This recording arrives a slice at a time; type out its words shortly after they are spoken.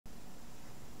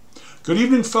Good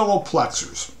evening, fellow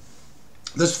Plexers.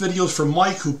 This video is from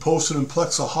Mike, who posted in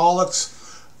Plexaholics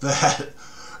that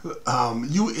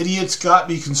you idiots got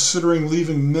me considering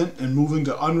leaving Mint and moving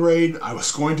to Unraid. I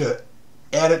was going to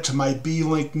add it to my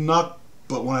B-Link NUC,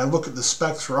 but when I look at the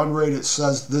specs for Unraid, it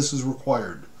says this is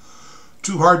required.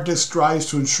 2 hard disk drives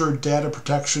to ensure data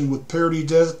protection with parity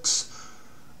disks,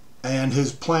 and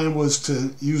his plan was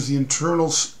to use the internal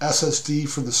SSD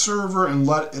for the server and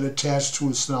let it attach to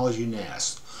his Synology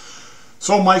NAS.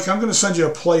 So Mike, I'm going to send you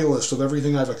a playlist of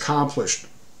everything I've accomplished.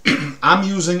 I'm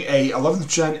using a 11th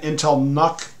gen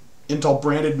Intel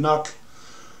branded NUC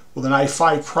with an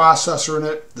i5 processor in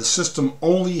it. The system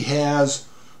only has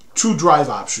 2 drive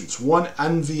options, one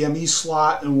NVMe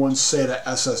slot and one SATA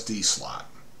SSD slot.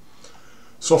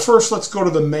 So first, let's go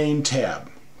to the main tab.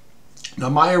 Now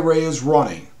my array is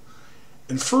running,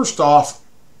 and first off,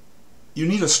 you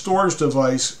need a storage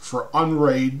device for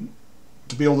Unraid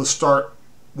to be able to start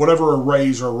whatever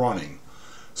arrays are running.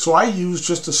 So I use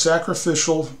just a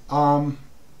sacrificial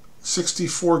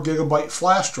 64 gigabyte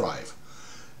flash drive,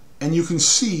 and you can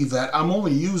see that I'm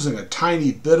only using a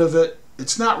tiny bit of it.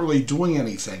 It's not really doing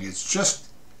anything, it's just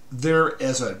there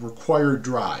as a required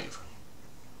drive.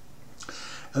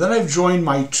 And then I've joined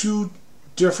my 2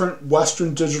 different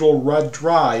Western Digital red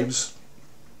drives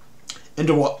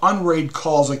into what Unraid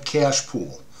calls a cache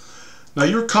pool. Now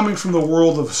you're coming from the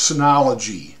world of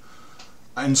Synology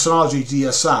and Synology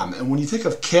DSM, and when you think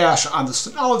of cache on the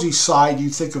Synology side, you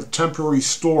think of temporary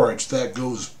storage that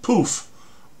goes poof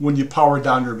when you power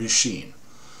down your machine.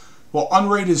 Well,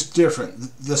 Unraid is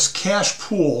different. This cache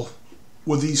pool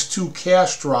with these 2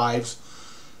 cache drives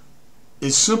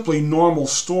is simply normal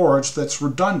storage that's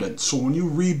redundant. So when you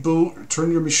reboot, or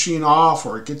turn your machine off,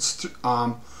 or it gets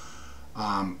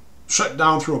shut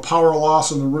down through a power loss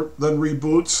and then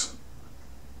reboots,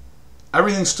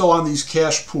 everything's still on these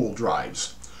cache pool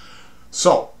drives.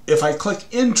 So if I click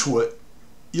into it,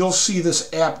 you'll see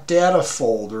this app data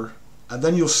folder, and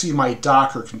then you'll see my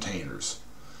Docker containers.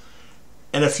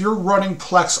 And if you're running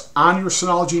Plex on your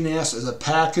Synology NAS as a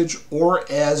package or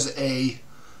as a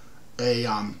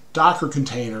Docker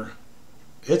container,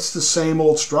 it's the same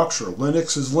old structure.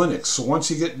 Linux is Linux. So once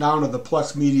you get down to the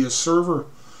Plex Media Server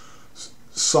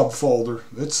subfolder,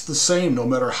 it's the same no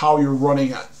matter how you're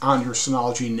running on your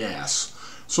Synology NAS.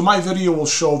 So my video will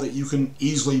show that you can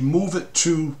easily move it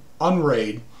to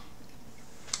Unraid,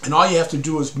 and all you have to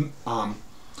do is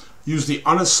use the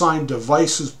unassigned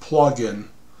devices plugin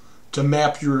to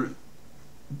map your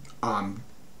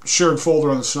shared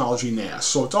folder on the Synology NAS.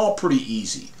 So it's all pretty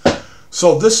easy.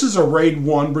 So this is a RAID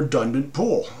 1 redundant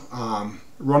pool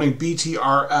running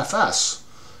BTRFS.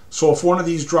 So if one of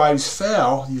these drives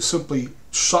fail, you simply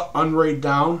shut Unraid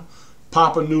down,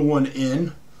 pop a new one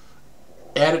in,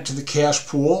 add it to the cache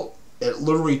pool. It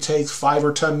literally takes 5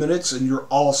 or 10 minutes and you're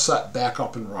all set back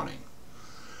up and running.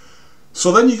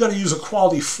 So then you got to use a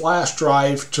quality flash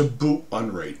drive to boot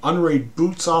Unraid. Unraid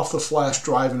boots off the flash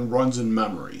drive and runs in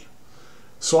memory.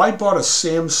 So I bought a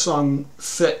Samsung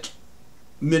Fit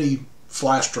mini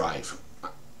flash drive.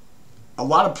 A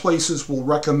lot of places will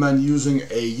recommend using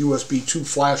a USB 2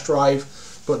 flash drive,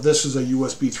 but this is a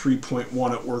USB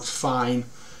 3.1. It works fine.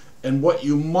 And what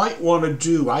you might want to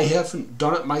do, I haven't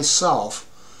done it myself,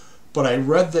 but I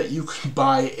read that you can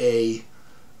buy a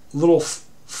little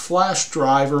flash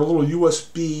drive or a little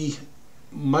USB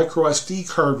micro SD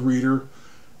card reader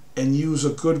and use a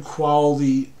good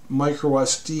quality micro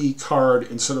SD card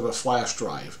instead of a flash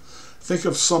drive. Think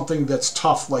of something that's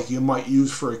tough, like you might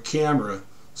use for a camera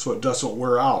so it doesn't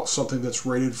wear out, something that's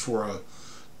rated for a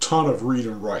ton of read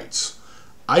and writes.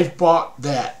 I've bought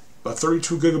that, a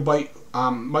 32 gigabyte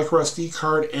micro SD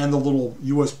card and the little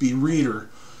USB reader,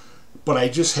 but I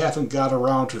just haven't got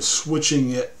around to switching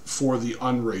it for the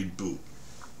Unraid boot.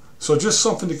 So just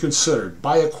something to consider.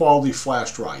 Buy a quality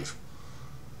flash drive.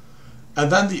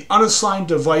 And then the unassigned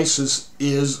devices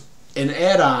is an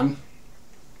add-on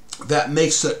that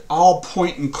makes it all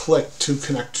point and click to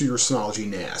connect to your Synology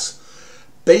NAS.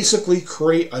 Basically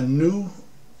create a new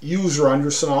user on your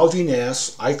Synology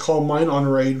NAS. I call mine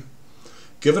Unraid.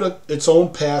 Give it its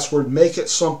own password. Make it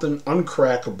something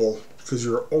uncrackable because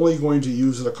you're only going to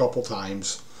use it a couple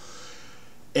times.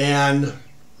 And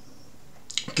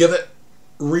give it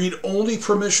read-only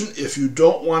permission if you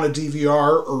don't want a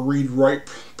DVR, or read-write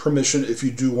permission if you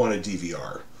do want a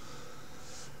DVR.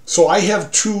 So I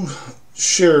have 2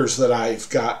 shares that I've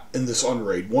got in this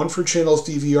Unraid. One for channels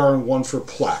DVR and one for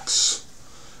Plex.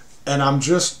 And I'm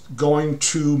just going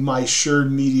to my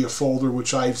shared media folder,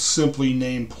 which I've simply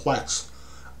named Plex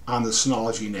on the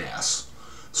Synology NAS.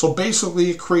 So basically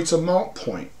it creates a mount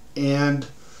point, and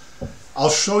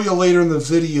I'll show you later in the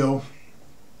video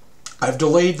I've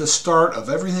delayed the start of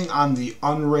everything on the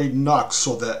Unraid NUC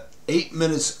so that 8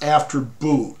 minutes after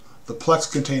boot, the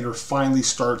Plex container finally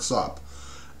starts up.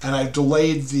 And I've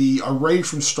delayed the array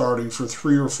from starting for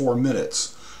 3 or 4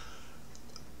 minutes.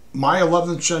 My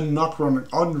 11th gen NUC run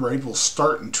Unraid will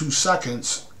start in 2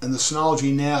 seconds, and the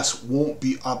Synology NAS won't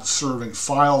be up serving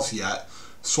files yet,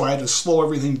 so I had to slow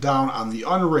everything down on the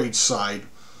Unraid side,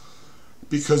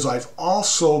 because I've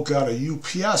also got a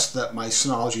UPS that my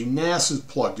Synology NAS is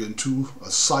plugged into, a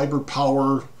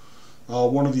CyberPower,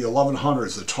 one of the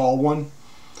 1100s, the tall one.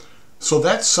 So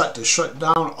that's set to shut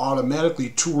down automatically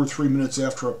 2 or 3 minutes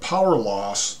after a power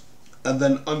loss. And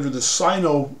then under the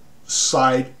Syno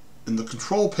side in the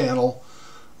control panel,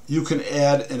 you can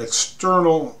add an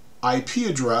external IP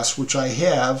address, which I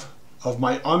have, of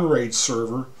my Unraid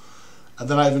server. And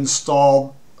then I've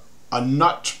installed a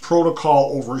NUT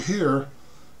protocol over here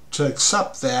to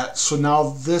accept that. So now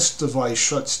this device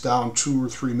shuts down 2 or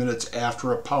 3 minutes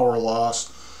after a power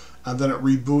loss, and then it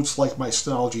reboots like my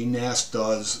Synology NAS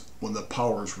does when the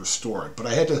power is restored. But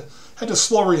I had to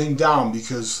slow everything down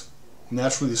because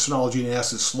naturally the Synology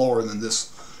NAS is slower than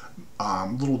this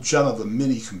little gem of a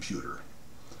mini computer.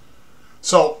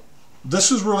 So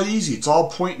this is really easy. It's all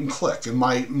point and click, and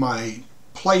my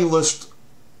playlist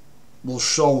will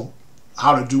show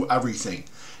how to do everything.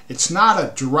 It's not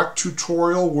a direct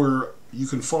tutorial where you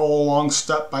can follow along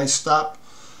step by step,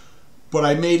 but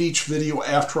I made each video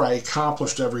after I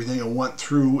accomplished everything and went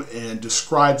through and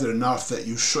described it enough that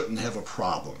you shouldn't have a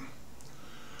problem.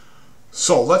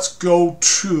 So let's go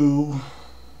to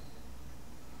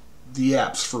the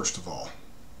apps first of all,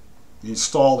 the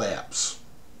installed apps.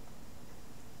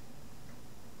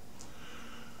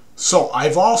 So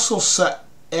I've also set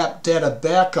app data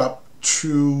backup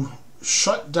to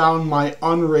shut down my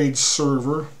Unraid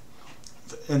server,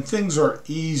 and things are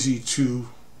easy to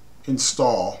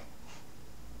install.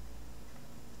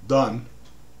 Done.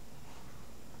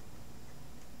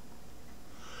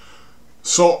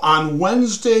 So on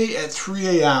Wednesday at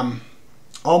 3 a.m.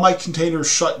 all my containers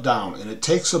shut down, and it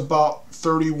takes about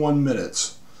 31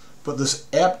 minutes. But this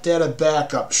app data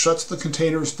backup shuts the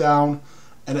containers down,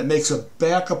 and it makes a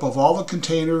backup of all the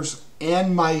containers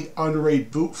and my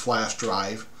Unraid boot flash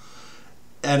drive,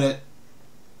 and it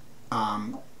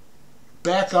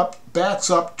backs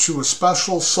up to a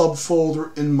special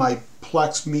subfolder in my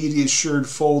Plex media shared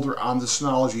folder on the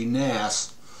Synology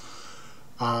NAS.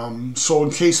 So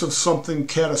in case of something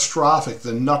catastrophic,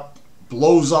 the NUC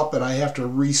blows up and I have to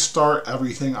restart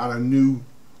everything on a new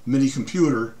mini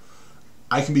computer,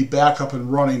 I can be back up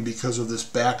and running because of this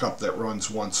backup that runs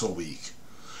once a week.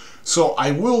 So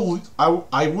I will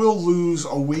lose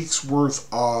a week's worth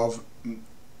of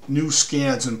new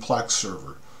scans in Plex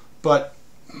server, but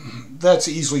that's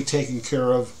easily taken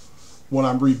care of when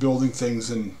I'm rebuilding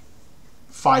things in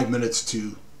 5 minutes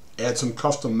to add some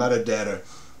custom metadata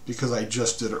because I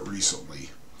just did it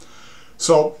recently.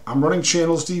 So I'm running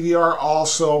Channels DVR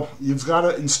also. You've got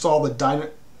to install the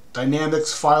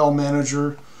Dynamics File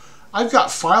Manager. I've got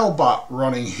FileBot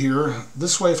running here.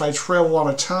 This way if I travel out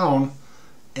of town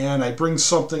and I bring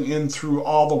something in through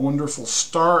all the wonderful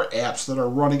star apps that are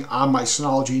running on my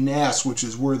Synology NAS, which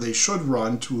is where they should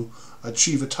run to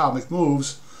achieve atomic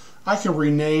moves, I can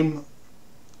rename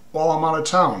while I'm out of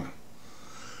town.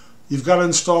 You've got to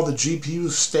install the GPU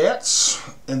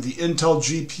stats and the Intel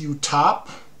GPU top.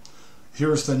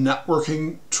 Here's the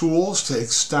networking tools to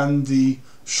extend the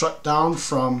shutdown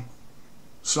from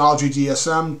Synology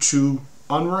DSM to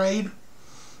Unraid.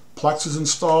 Plex is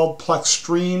installed. Plex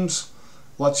Streams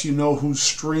lets you know who's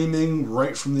streaming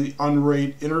right from the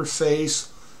Unraid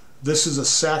interface. This is a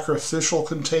sacrificial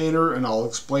container, and I'll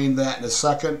explain that in a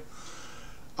second.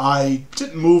 I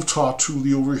didn't move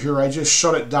Tautuli over here. I just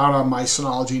shut it down on my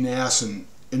Synology NAS and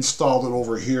installed it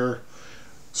over here.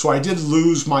 So I did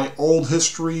lose my old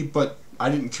history, but I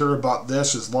didn't care about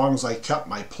this as long as I kept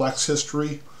my Plex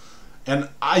history. And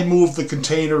I moved the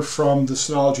container from the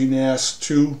Synology NAS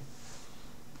to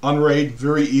Unraid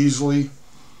very easily.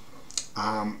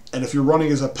 And if you're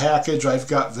running as a package, I've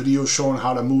got videos showing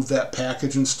how to move that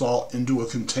package install into a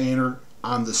container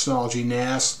on the Synology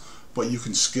NAS, but you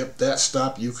can skip that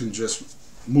step. You can just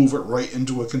move it right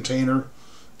into a container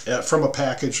from a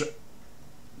package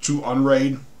to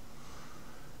Unraid.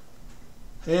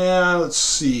 And let's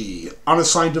see,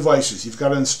 unassigned devices, you've got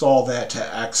to install that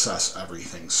to access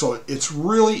everything. So it's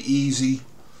really easy.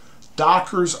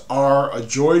 Dockers are a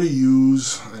joy to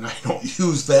use, and I don't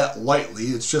use that lightly.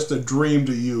 It's just a dream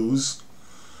to use.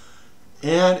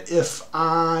 And if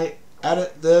I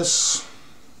edit this,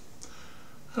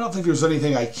 I don't think there's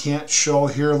anything I can't show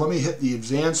here. Let me hit the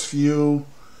advanced view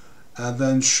and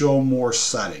then show more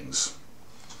settings.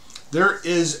 There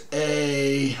is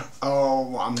a,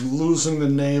 oh, I'm losing the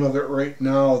name of it right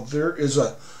now. There is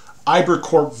a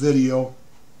Ibercorp video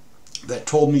that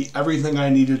told me everything I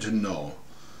needed to know.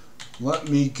 Let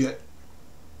me get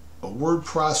a word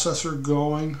processor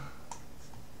going,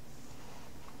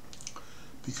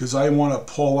 because I want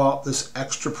to pull out this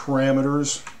extra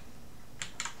parameters.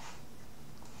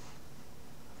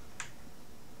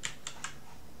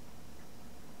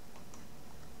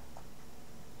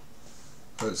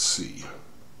 Let's see.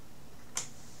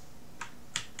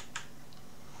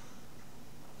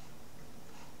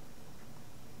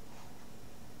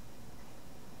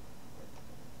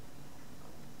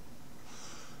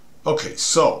 Okay,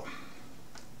 so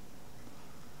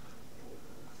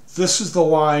this is the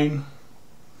line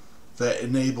that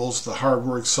enables the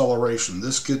hardware acceleration.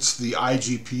 This gets the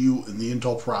iGPU and the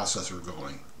Intel processor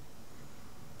going.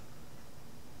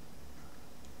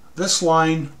 This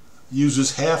line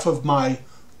uses half of my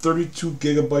 32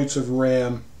 gigabytes of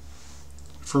RAM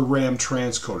for RAM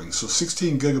transcoding. So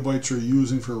 16 gigabytes you're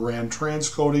using for RAM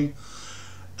transcoding,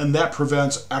 and that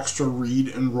prevents extra read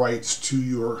and writes to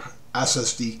your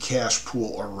SSD cache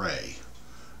pool array.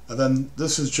 And then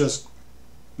this is just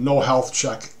no health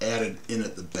check added in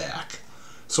at the back.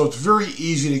 So it's very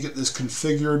easy to get this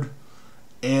configured,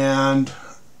 and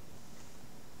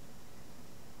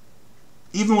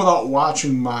even without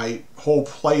watching my whole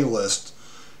playlist,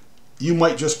 you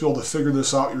might just be able to figure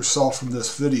this out yourself from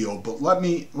this video. But let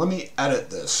me edit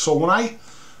this. So when I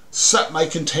set my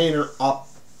container up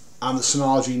on the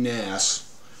Synology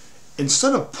NAS,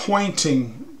 instead of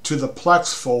pointing to the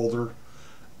Plex folder,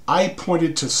 I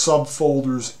pointed to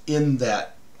subfolders in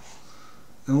that.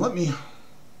 And let me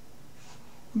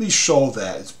show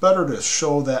that. It's better to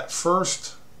show that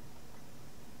first.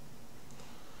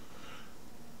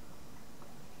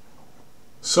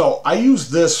 So I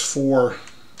use this for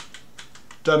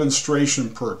demonstration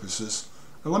purposes.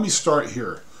 And let me start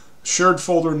here. Shared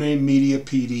folder name Media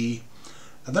PD.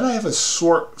 And then I have a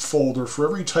sort folder for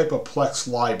every type of Plex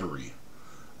library.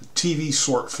 A TV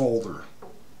sort folder,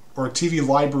 or a TV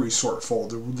library sort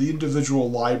folder with the individual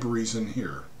libraries in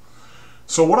here.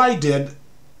 So what I did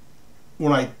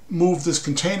when I moved this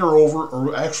container over,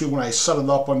 or actually when I set it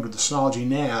up under the Synology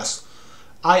NAS,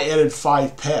 I added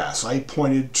 5 paths. I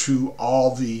pointed to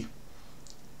all the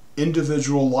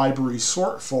individual library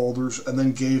sort folders and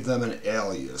then gave them an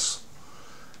alias.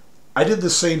 I did the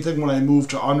same thing when I moved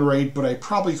to Unraid, but I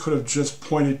probably could have just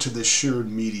pointed to the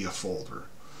shared media folder,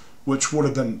 which would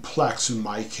have been Plex in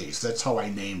my case. That's how I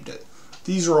named it.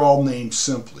 These are all named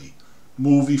simply.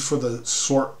 Movie for the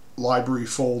sort library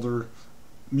folder.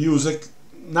 Music,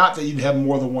 not that you'd have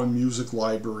more than one music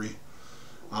library.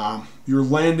 Your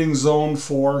landing zone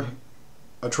for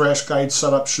a trash guide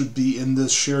setup should be in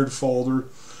this shared folder.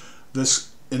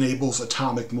 This enables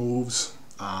atomic moves.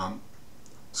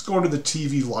 Let's go into the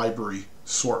TV library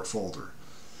sort folder.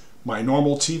 My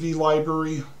normal TV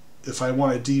library, if I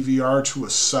want a DVR to a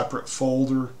separate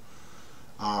folder,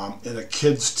 and a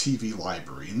kids TV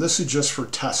library. And this is just for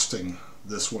testing,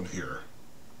 this one here.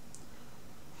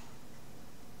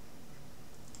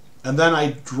 And then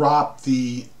I drop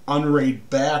the Unraid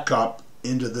backup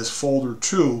into this folder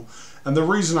too. And the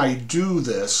reason I do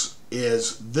this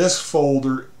is this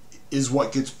folder is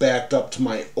what gets backed up to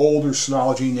my older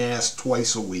Synology NAS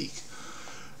twice a week.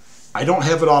 I don't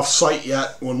have it off site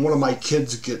yet. When one of my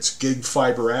kids gets gig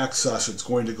fiber access, it's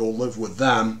going to go live with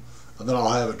them. And then I'll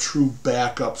have a true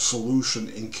backup solution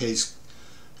in case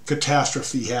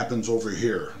catastrophe happens over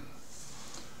here.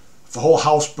 If the whole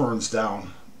house burns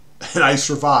down and I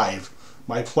survive,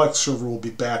 my Plex server will be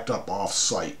backed up off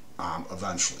site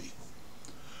eventually.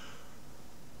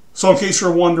 So in case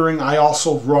you're wondering, I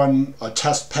also run a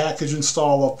test package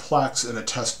install of Plex and a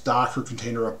test Docker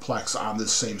container of Plex on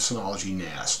this same Synology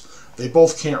NAS. They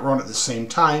both can't run at the same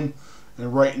time,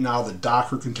 and right now the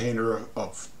Docker container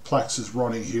of Plex is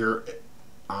running here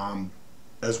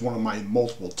as one of my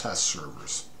multiple test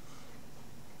servers.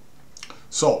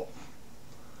 So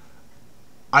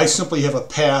I simply have a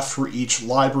path for each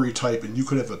library type, and you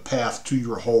could have a path to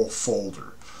your whole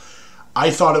folder. I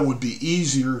thought it would be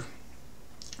easier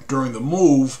during the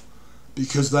move,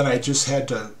 because then I just had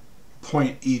to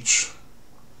point each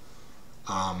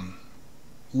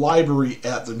library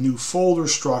at the new folder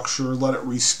structure, let it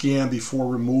rescan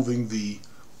before removing the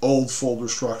old folder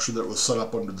structure that was set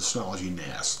up under the Synology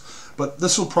NAS. But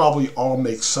this will probably all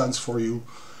make sense for you.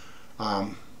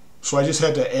 So I just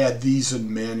had to add these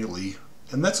in manually.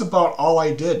 And that's about all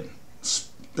I did.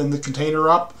 Spin the container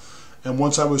up, and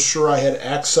once I was sure I had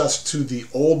access to the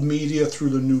old media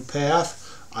through the new path,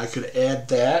 I could add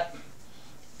that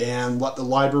and let the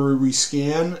library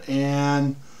rescan,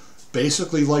 and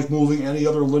basically like moving any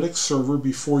other Linux server.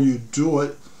 Before you do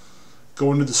it,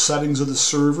 go into the settings of the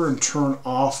server and turn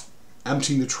off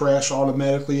emptying the trash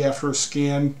automatically after a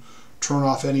scan. Turn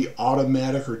off any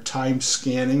automatic or timed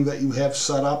scanning that you have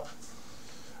set up.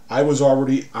 I was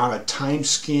already on a time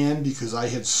scan because I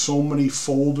had so many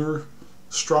folder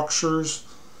structures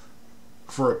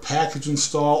for a package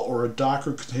install or a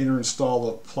Docker container install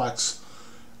of Plex.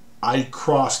 I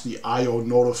crossed the IO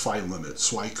notify limit,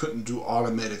 so I couldn't do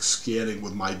automatic scanning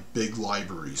with my big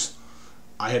libraries.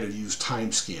 I had to use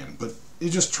time scan, but you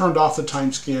just turned off the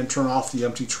time scan, turn off the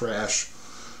empty trash,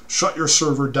 shut your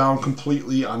server down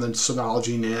completely on the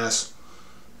Synology NAS,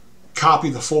 copy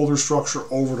the folder structure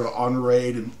over to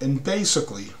Unraid, and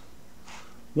basically,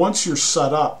 once you're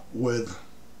set up with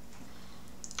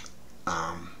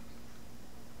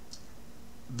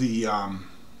the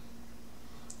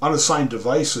unassigned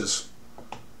devices,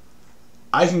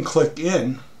 I can click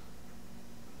in,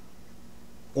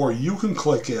 or you can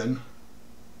click in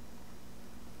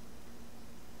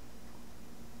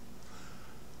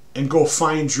and go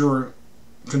find your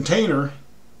container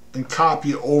and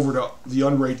copy it over to the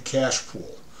Unraid cache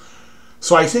pool.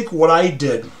 So I think what I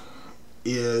did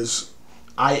is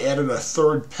I added a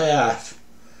third path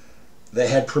that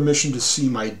had permission to see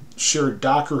my shared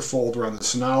Docker folder on the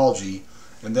Synology,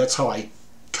 and that's how I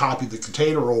copied the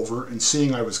container over. And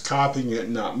seeing I was copying it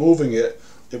and not moving it,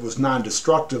 it was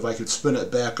non-destructive. I could spin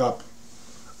it back up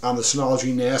on the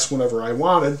Synology NAS whenever I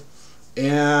wanted,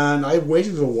 and I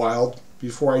waited a while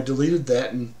before I deleted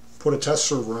that and put a test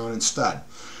server on instead.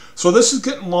 So this is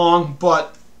getting long,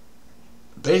 but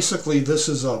basically this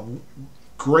is a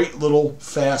great little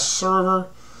fast server.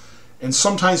 And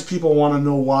sometimes people want to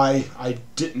know why I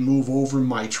didn't move over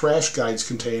my trash guides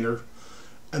container,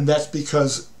 and that's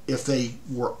because if they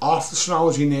were off the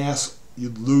Synology NAS,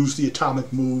 you'd lose the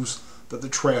atomic moves that the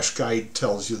trash guide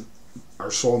tells you are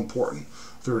so important.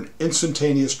 They're an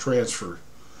instantaneous transfer.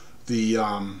 The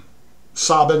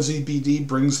SOB-NZBD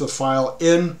brings the file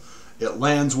in, it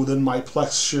lands within my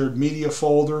Plex shared media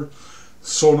folder.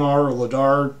 Sonar or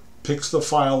LIDAR picks the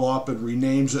file up and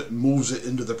renames it and moves it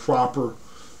into the proper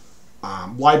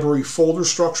library folder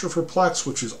structure for Plex,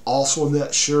 which is also in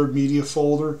that shared media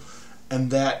folder,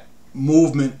 and that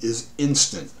movement is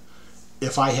instant.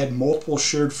 If I had multiple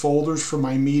shared folders for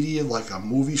my media, like a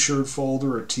movie shared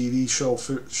folder, a TV show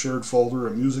shared folder,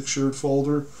 a music shared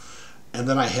folder, and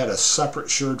then I had a separate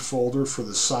shared folder for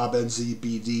the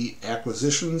SOB-NZBD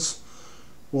acquisitions,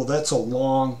 well, that's a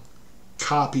long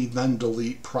copy then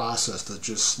delete process that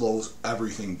just slows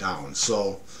everything down.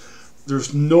 So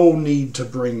there's no need to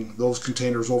bring those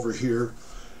containers over here.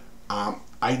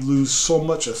 I lose so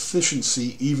much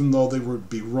efficiency even though they would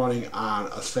be running on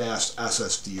a fast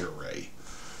SSD array.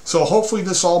 So hopefully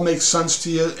this all makes sense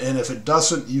to you, and if it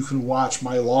doesn't, you can watch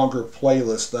my longer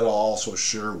playlist that I'll also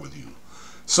share with you.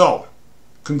 So,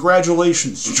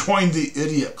 congratulations, join the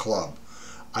Idiot Club.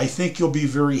 I think you'll be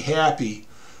very happy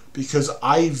because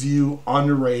I view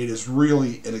Unraid as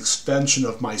really an extension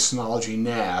of my Synology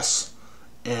NAS,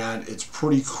 and it's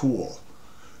pretty cool.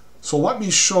 So let me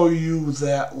show you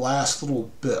that last little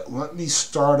bit. Let me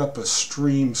start up a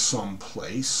stream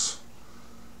someplace.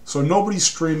 So nobody's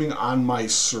streaming on my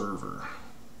server.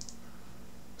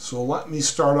 So let me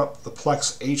start up the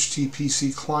Plex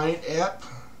HTPC client app.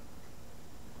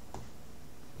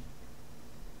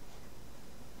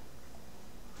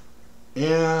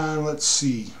 And let's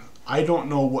see. I don't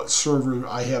know what server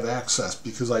I have access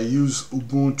because I use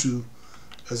Ubuntu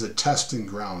as a testing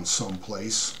ground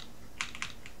someplace.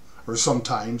 Or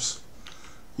sometimes.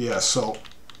 Yeah, so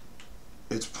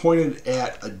it's pointed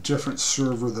at a different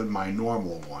server than my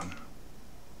normal one.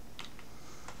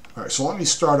 Alright, so let me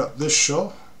start up this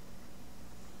show.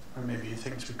 Or maybe you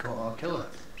think we caught our killer.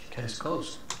 Case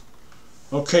closed.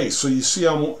 Okay, so you see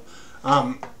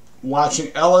I'm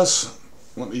watching Ellis.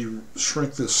 Let me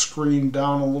shrink this screen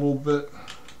down a little bit.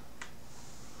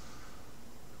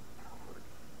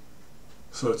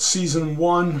 So it's season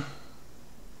 1.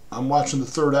 I'm watching the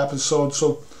 3rd episode,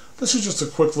 so this is just a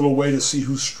quick little way to see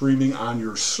who's streaming on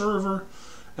your server,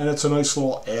 and it's a nice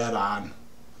little add-on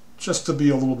just to be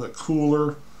a little bit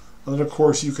cooler. And then of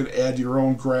course you can add your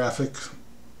own graphic.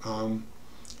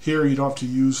 Here you don't have to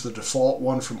use the default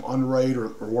one from Unraid or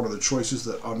one of the choices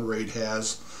that Unraid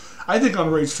has. I think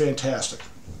Unraid's fantastic.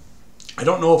 I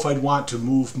don't know if I'd want to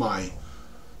move my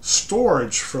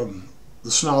storage from the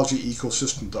Synology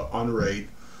ecosystem to Unraid,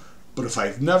 but if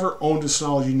I've never owned a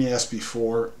Synology NAS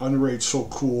before, Unraid's so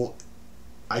cool,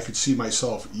 I could see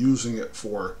myself using it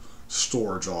for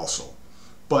storage also.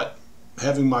 But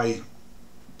having my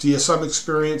DSM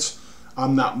experience,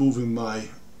 I'm not moving my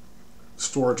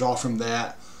storage off from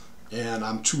that. and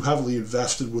I'm too heavily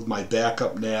invested with my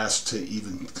backup NAS to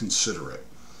even consider it.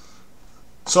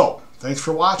 So, thanks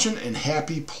for watching, and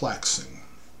happy Plexing.